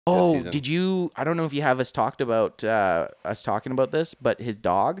Oh, season. did you? I don't know if you have us talking about this, but his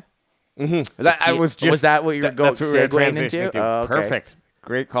dog. Mm-hmm. Was that what you were going segueing into? Oh, okay. Perfect.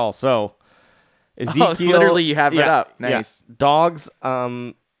 Great call. So, Ezekiel. Oh, literally, you have it up. Nice.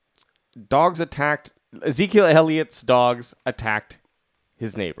 Yeah. Dogs attacked. Ezekiel Elliott's dogs attacked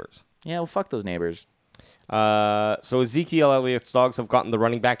his neighbors. Yeah, well, fuck those neighbors. So Ezekiel Elliott's dogs have gotten the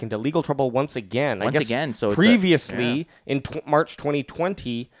running back into legal trouble once again. So previously in March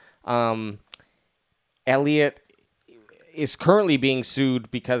 2020, Elliott is currently being sued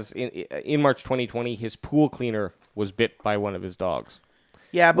because in March 2020 his pool cleaner was bit by one of his dogs.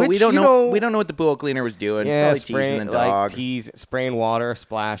 Yeah, but we don't know. We don't know what the pool cleaner was doing. Yeah, probably teasing the dog. Spraying water,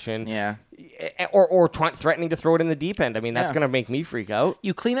 splashing. Yeah. Or threatening to throw it in the deep end. I mean, that's gonna make me freak out.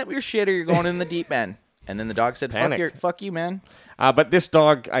 You clean up your shit, or you're going in the deep end. And then the dog said, "Fuck you, man." But this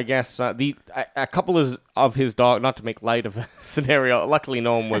dog, I guess, a couple of his dog, not to make light of the scenario, luckily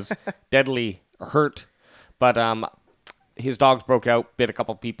no one was deadly hurt, but his dogs broke out, bit a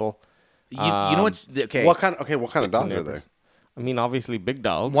couple people. You know what's okay? What kind of dogs are they? I mean, obviously big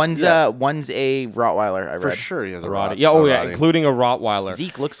dogs. One's a Rottweiler. I read for sure he has a Rottie. Yeah, oh yeah, including a Rottweiler.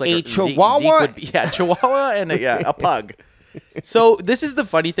 Zeke looks like a Chihuahua. Chihuahua and a pug. So this is the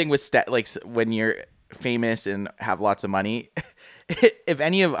funny thing with when you're famous and have lots of money. If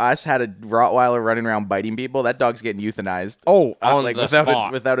any of us had a Rottweiler running around biting people, that dog's getting euthanized. Oh, on the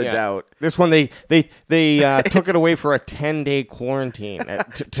spot. Without a doubt. This one they took it away for a 10-day quarantine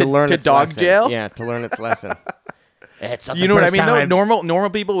to learn its dog lesson. jail. Yeah, to learn its lesson. You know what I mean? Though? Normal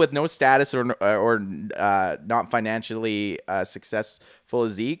people with no status or not financially successful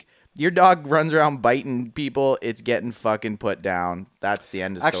as Zeke. Your dog runs around biting people. It's getting fucking put down. That's the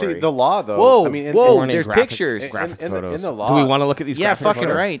end of the story. Actually, the law, though. Whoa, I mean, there's pictures. Graphic photos. In the law. Do we want to look at these graphic fucking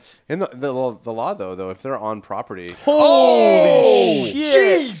photos? right. In the law, though, if they're on property. Holy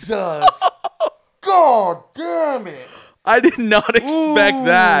shit. Jesus. God damn it. I did not expect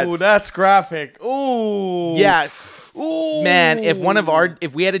that. Ooh, that's graphic. Ooh. Yes. Ooh. Man, if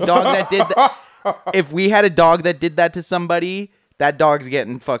we had a dog that did that, if we had a dog that did that to somebody, that dog's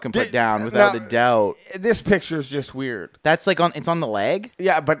getting fucking put down without a doubt. This picture's just weird. That's it's on the leg?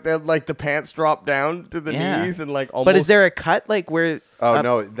 Yeah, but the pants drop down to the knees and almost. But is there a cut where? Oh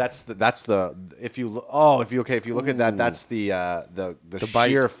no, that's the if you look at that, that's the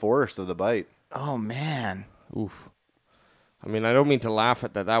sheer force of the bite. Oh man. Oof. I mean, I don't mean to laugh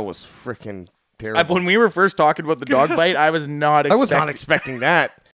at that. That was freaking terrible. When we were first talking about the dog bite, I was not expecting that.